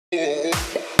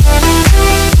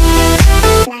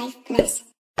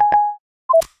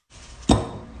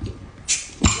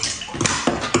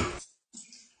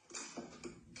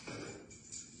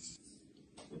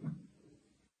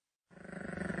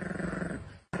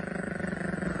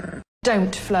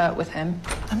Don't flirt with him.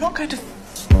 I'm not going to...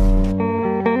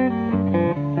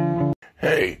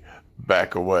 Hey,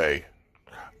 back away.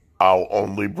 I'll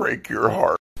only break your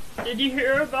heart. Did you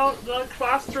hear about the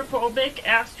claustrophobic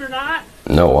astronaut?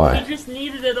 No, why? He just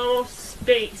needed a little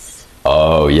space.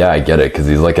 Oh, yeah, I get it, because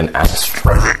he's like an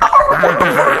astronaut.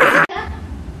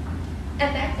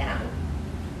 And back down.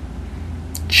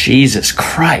 Jesus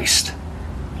Christ.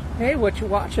 Hey, what you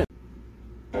watching?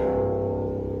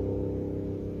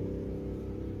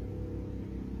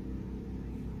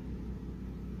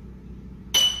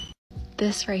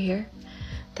 This right here,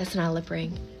 that's not a lip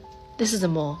ring. This is a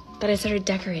mole that I started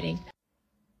decorating.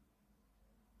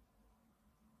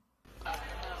 I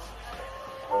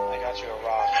got you a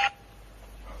rock.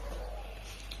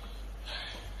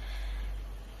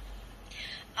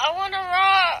 I want a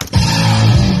rock.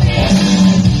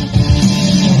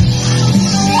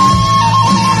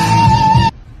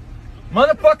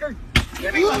 Motherfucker!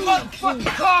 Give me my motherfucking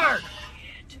card!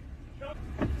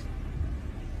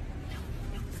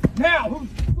 Now! Who's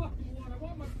the fucking one? I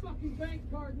want my fucking bank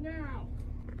card now!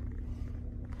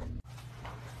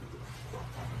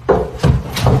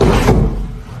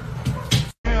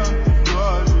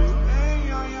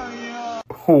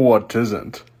 What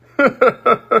isn't?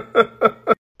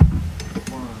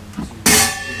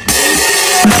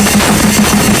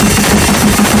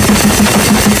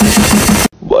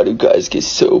 Why do guys get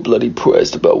so bloody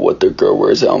pressed about what their girl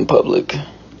wears out in public?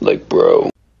 Like, bro.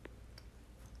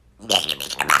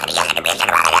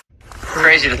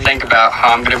 Crazy to think about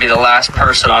how I'm gonna be the last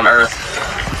person on Earth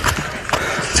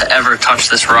to ever touch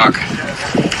this rock.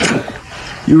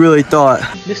 You really thought?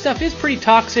 This stuff is pretty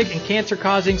toxic and cancer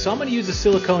causing, so I'm gonna use a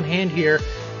silicone hand here.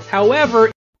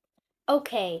 However...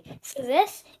 Okay, so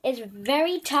this is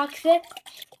very toxic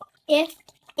if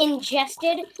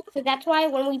ingested, so that's why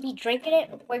when we be drinking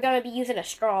it, we're gonna be using a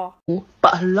straw.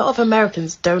 But a lot of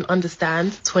Americans don't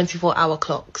understand 24-hour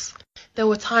clocks. There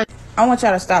were times... I want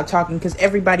y'all to stop talking because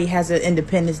everybody has an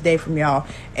Independence Day from y'all.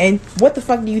 And what the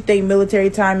fuck do you think military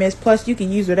time is? Plus, you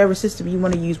can use whatever system you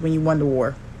want to use when you won the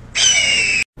war.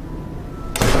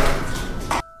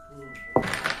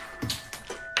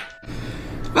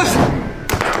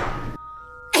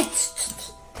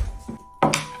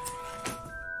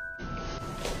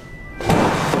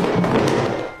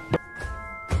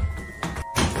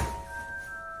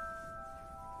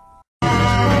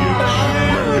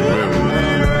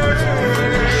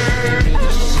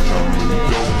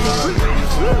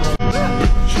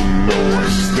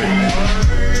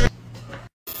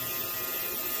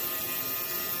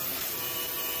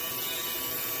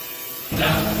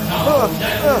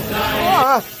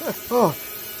 Oh,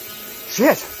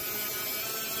 shit!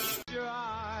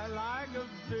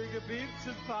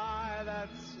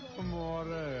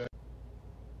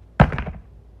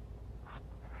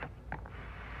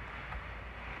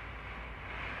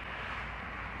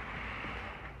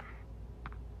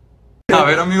 A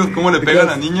ver, amigos, cómo le pega a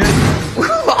la niña.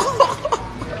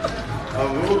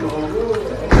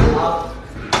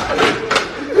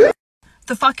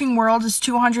 The fucking world is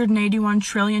 $281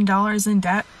 trillion in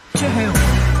debt. To who?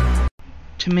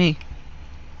 To me.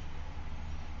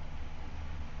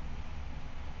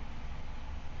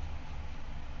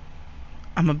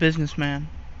 I'm a businessman.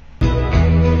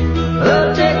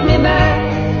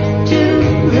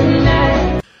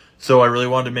 So I really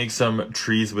wanted to make some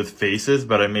trees with faces,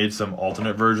 but I made some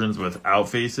alternate versions without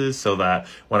faces so that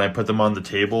when I put them on the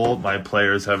table, my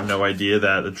players have no idea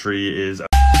that the tree is...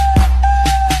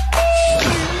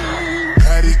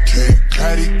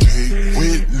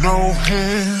 With no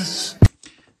hands.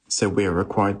 So we are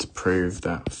required to prove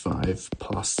that 5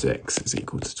 plus 6 is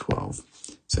equal to 12.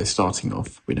 So starting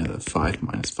off, we know that 5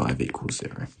 minus 5 equals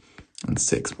 0, and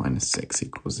 6 minus 6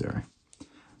 equals 0.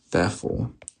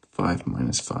 Therefore, 5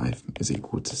 minus 5 is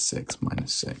equal to 6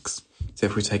 minus 6. So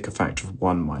if we take a factor of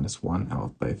 1 minus 1 out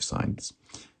of both sides,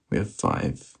 we have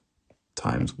 5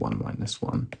 times 1 minus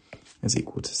 1 is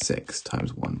equal to 6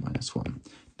 times 1 minus 1.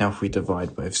 Now if we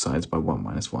divide both sides by 1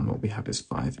 minus 1, what we have is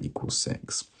 5 equals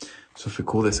 6. So if we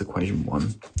call this equation 1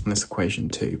 and this equation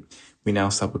 2, we now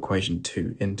sub equation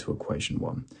 2 into equation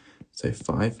 1. So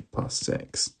 5 plus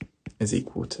 6 is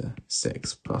equal to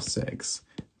 6 plus 6.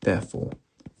 Therefore,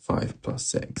 5 plus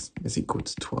 6 is equal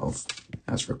to 12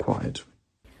 as required.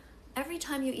 Every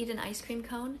time you eat an ice cream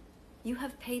cone, you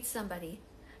have paid somebody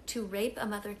to rape a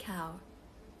mother cow,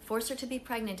 force her to be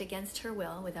pregnant against her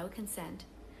will without consent,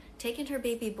 taken her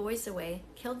baby boys away,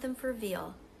 killed them for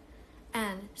veal,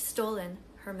 and stolen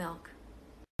her milk.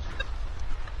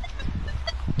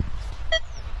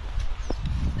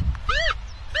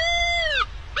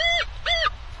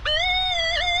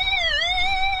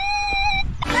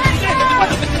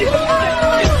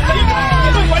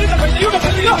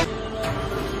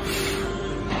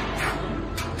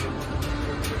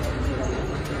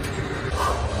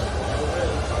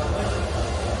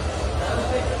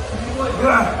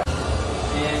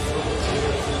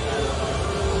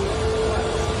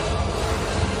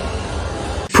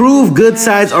 Prove good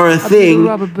sides are a thing.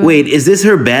 Wait, is this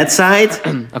her bad side?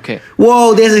 Okay.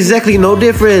 Whoa, there's exactly no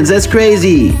difference. That's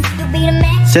crazy.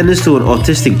 Send this to an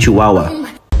autistic chihuahua.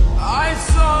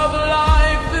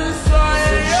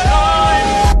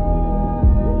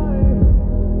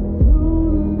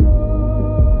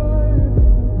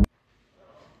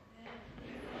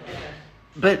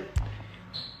 But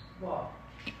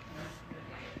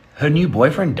her new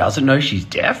boyfriend doesn't know she's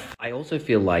deaf? I also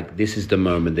feel like this is the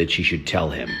moment that she should tell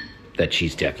him that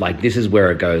she's deaf. Like, this is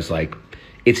where it goes, like,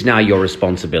 it's now your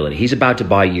responsibility. He's about to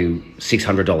buy you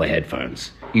 $600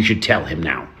 headphones. You should tell him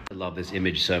now. I love this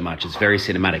image so much. It's very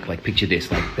cinematic. Like, picture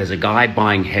this. Like, there's a guy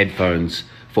buying headphones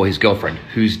for his girlfriend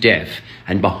who's deaf,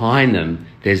 and behind them,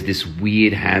 there's this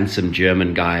weird, handsome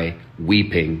German guy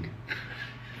weeping.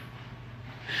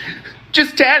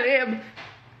 Just tell him.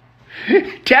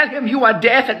 Tell him you are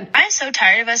deaf. And I'm so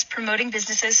tired of us promoting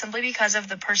businesses simply because of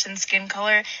the person's skin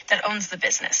color that owns the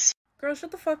business. Girl,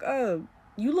 shut the fuck up.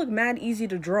 You look mad easy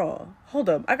to draw. Hold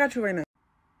up, I got you right now.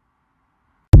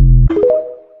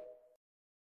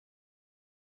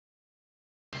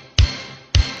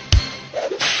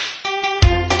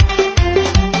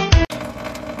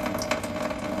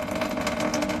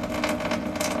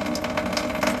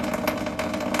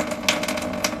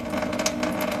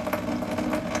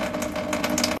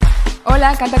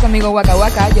 Hola, canta conmigo Waka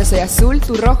Waka. Yo soy azul,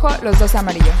 tú rojo, los dos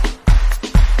amarillo.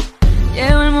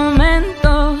 Llegó el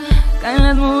momento, caen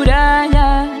las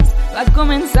murallas. Va a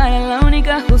comenzar la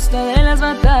única justa de las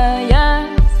batallas.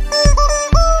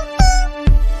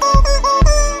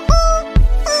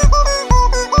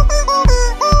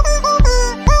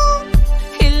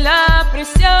 Y la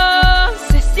presión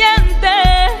se siente.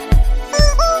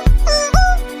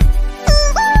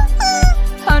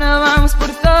 Ahora vamos por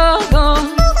todo.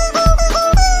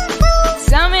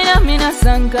 Samina, mina,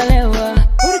 sankalewa.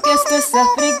 Porque esto es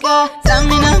África.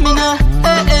 Samina, mina,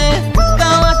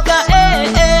 waka, waka,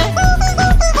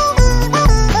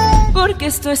 Porque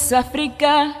esto es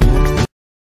África.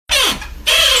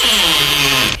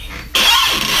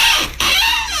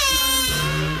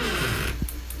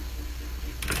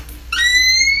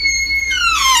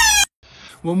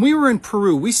 When we were in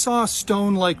Peru, we saw a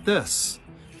stone like this.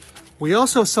 We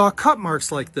also saw cut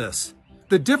marks like this.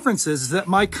 The difference is that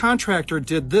my contractor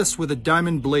did this with a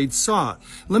diamond blade saw.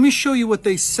 Let me show you what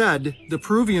they said the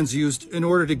Peruvians used in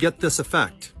order to get this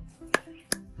effect.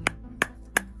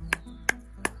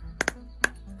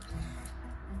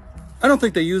 I don't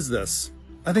think they used this.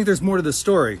 I think there's more to the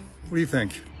story. What do you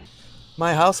think?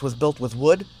 My house was built with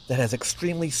wood that has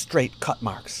extremely straight cut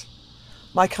marks.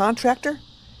 My contractor,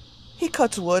 he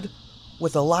cuts wood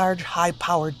with a large,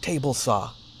 high-powered table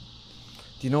saw.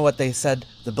 Do you know what they said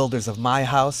the builders of my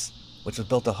house, which was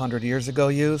built 100 years ago,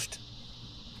 used?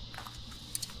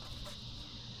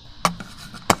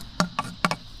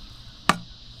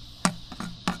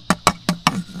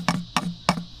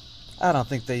 I don't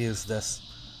think they used this.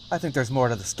 I think there's more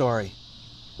to the story.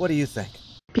 What do you think?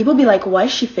 People be like, why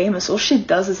is she famous? All she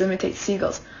does is imitate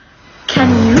seagulls.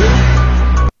 Can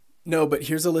you? No, but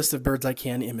here's a list of birds I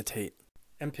can imitate.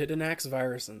 Empidanax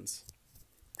virusans.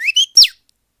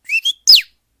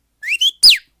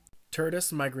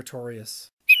 Turdus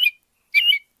migratorius.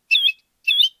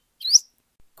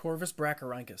 Corvus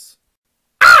brachyrhynchus.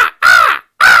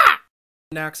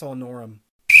 Naxal norum.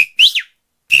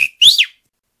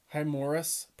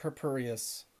 Hymorus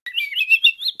purpureus.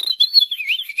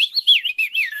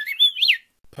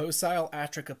 Pocile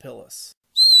atricapillus.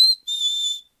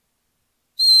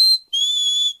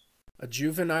 A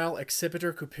juvenile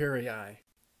accipiter couperii.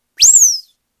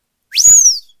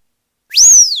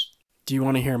 Do you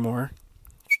want to hear more?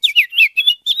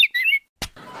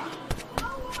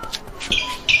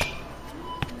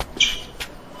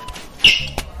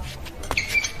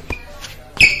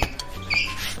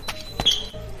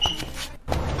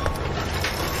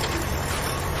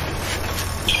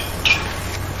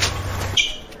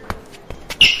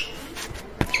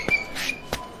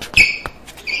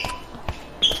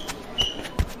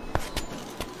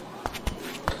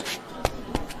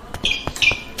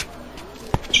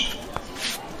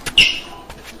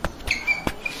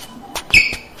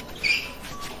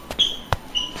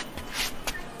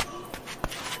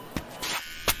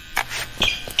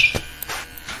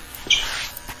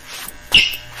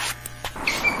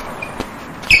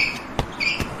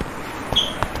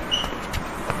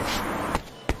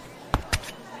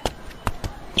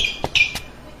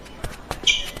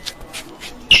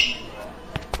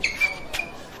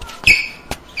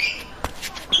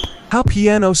 How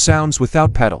piano sounds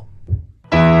without pedal.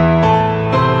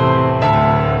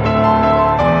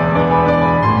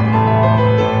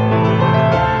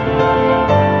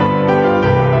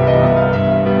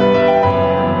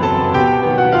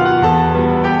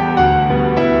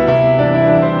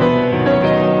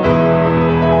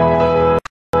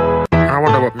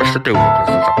 Mr. Doolittle is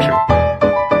up to?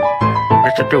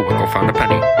 Mr. Doolittle found a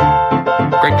penny.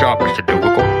 Great job, Mr.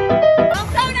 Doolittle.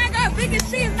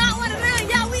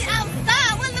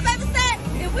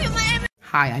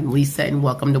 Hi, I'm Lisa, and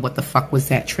welcome to What the Fuck Was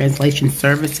That Translation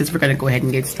Services. We're going to go ahead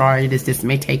and get started, as this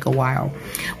may take a while.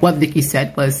 What Vicky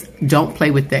said was, don't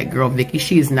play with that girl, Vicky.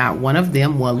 She is not one of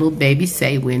them. Well, little baby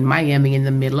say, we're in Miami in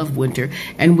the middle of winter,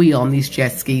 and we on these jet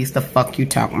skis. The fuck you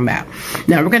talking about?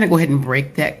 Now, we're going to go ahead and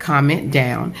break that comment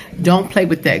down. Don't play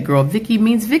with that girl, Vicky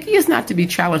means Vicky is not to be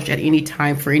challenged at any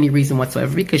time for any reason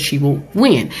whatsoever, because she will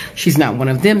win. She's not one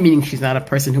of them, meaning she's not a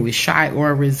person who is shy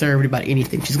or reserved about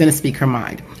anything. She's going to speak her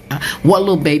mind. What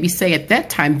little baby say at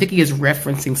that time, Vicky is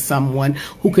referencing someone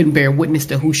who can bear witness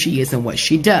to who she is and what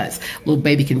she does. Little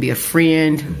baby can be a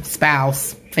friend,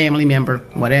 spouse, family member,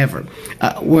 whatever.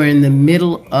 We're in the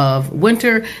middle of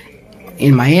winter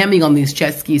in Miami on these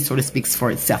jet skis, sort of speaks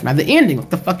for itself. Now the ending, what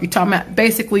the fuck you talking about,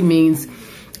 basically means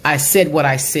I said what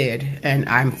I said, and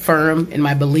I'm firm in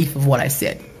my belief of what I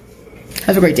said.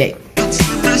 Have a great day.